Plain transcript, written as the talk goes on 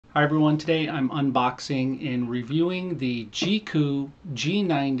Hi everyone, today I'm unboxing and reviewing the Jeecoo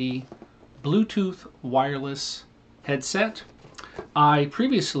G90 Bluetooth wireless headset. I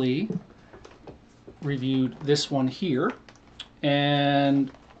previously reviewed this one here and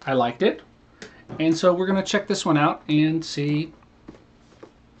I liked it. And so we're going to check this one out and see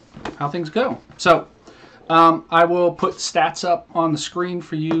how things go. So I will put stats up on the screen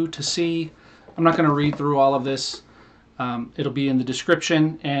for you to see. I'm not going to read through all of this. It'll be in the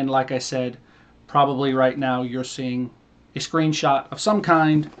description, and like I said, probably right now you're seeing a screenshot of some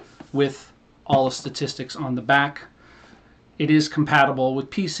kind with all the statistics on the back. It is compatible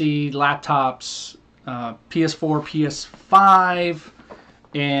with PC, laptops, PS4, PS5,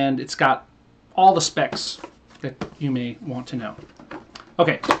 and it's got all the specs that you may want to know.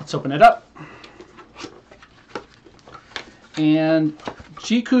 Okay, let's open it up. And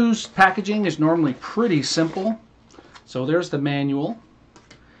Jeecoo's packaging is normally pretty simple. So there's the manual,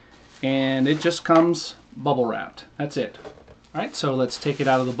 and it just comes bubble wrapped. That's it. All right, so let's take it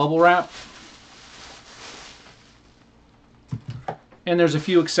out of the bubble wrap. And there's a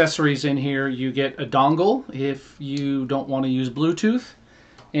few accessories in here. You get a dongle if you don't want to use Bluetooth,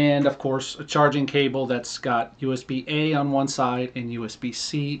 and of course a charging cable that's got USB-A on one side and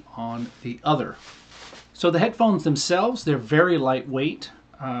USB-C on the other. So the headphones themselves, they're very lightweight.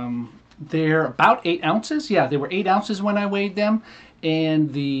 They're about 8 ounces. Yeah, they were 8 ounces when I weighed them.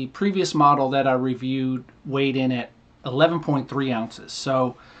 And the previous model that I reviewed weighed in at 11.3 ounces.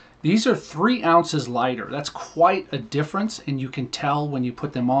 So these are 3 ounces lighter. That's quite a difference, and you can tell when you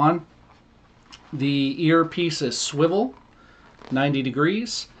put them on. The earpiece is swivel 90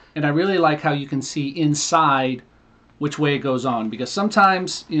 degrees. And I really like how you can see inside which way it goes on. Because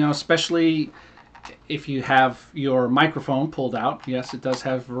sometimes, you know, especially if you have your microphone pulled out, yes, it does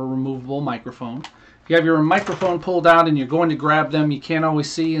have a removable microphone. If you have your microphone pulled out and you're going to grab them, you can't always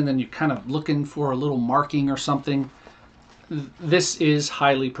see, and then you're kind of looking for a little marking or something. This is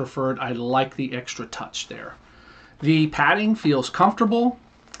highly preferred. I like the extra touch there. The padding feels comfortable,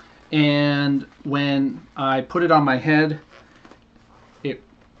 and when I put it on my head, it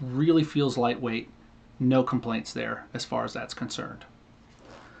really feels lightweight. No complaints there as far as that's concerned.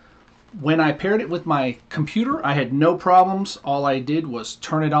 When I paired it with my computer, I had no problems. All I did was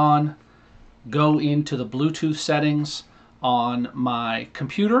turn it on, go into the Bluetooth settings on my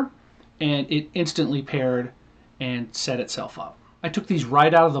computer, and it instantly paired and set itself up. I took these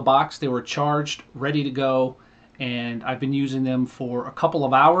right out of the box. They were charged, ready to go, and I've been using them for a couple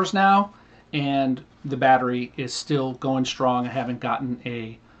of hours now, and the battery is still going strong. I haven't gotten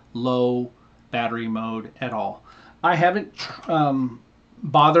a low battery mode at all. I haven't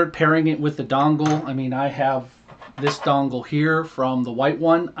bothered pairing it with the dongle. I mean, I have this dongle here from the white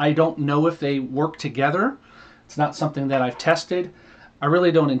one. I don't know if they work together. It's not something that I've tested. I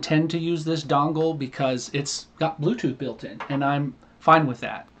really don't intend to use this dongle because it's got Bluetooth built in, and I'm fine with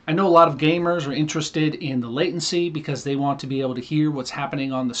that. I know a lot of gamers are interested in the latency because they want to be able to hear what's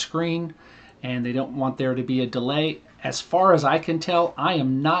happening on the screen, and they don't want there to be a delay. As far as I can tell, I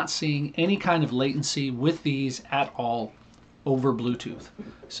am not seeing any kind of latency with these at all over Bluetooth.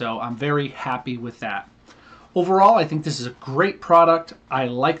 So I'm very happy with that. Overall, I think this is a great product. I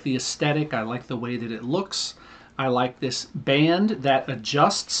like the aesthetic. I like the way that it looks. I like this band that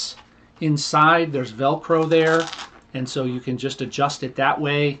adjusts inside. There's Velcro there, and so you can just adjust it that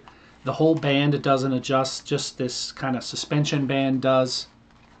way. The whole band, it doesn't adjust, just this kind of suspension band does.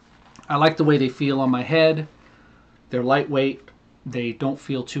 I like the way they feel on my head. They're lightweight. They don't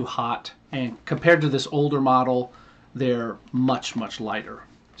feel too hot. And compared to this older model, they're much, much lighter.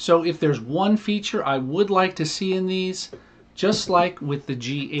 So if there's one feature I would like to see in these, just like with the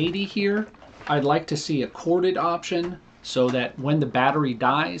G80 here, I'd like to see a corded option so that when the battery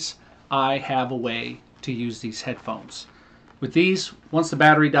dies, I have a way to use these headphones. With these, once the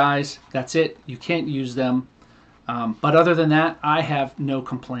battery dies, that's it. You can't use them. But other than that, I have no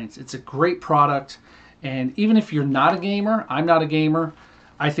complaints. It's a great product. And even if you're not a gamer, I'm not a gamer,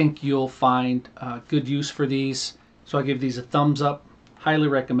 I think you'll find good use for these. So I give these a thumbs up. Highly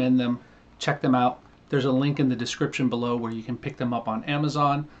recommend them. Check them out. There's a link in the description below where you can pick them up on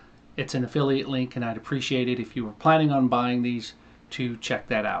Amazon. It's an affiliate link, and I'd appreciate it if you were planning on buying these to check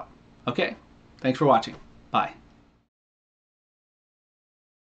that out. Okay, thanks for watching. Bye.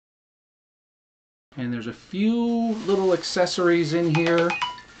 And there's a few little accessories in here.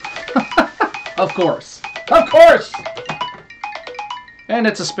 Of course. Of course! And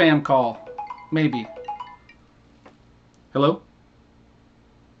it's a spam call. Maybe. Hello?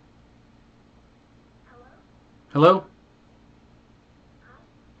 Hello?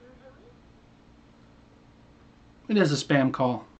 It is a spam call.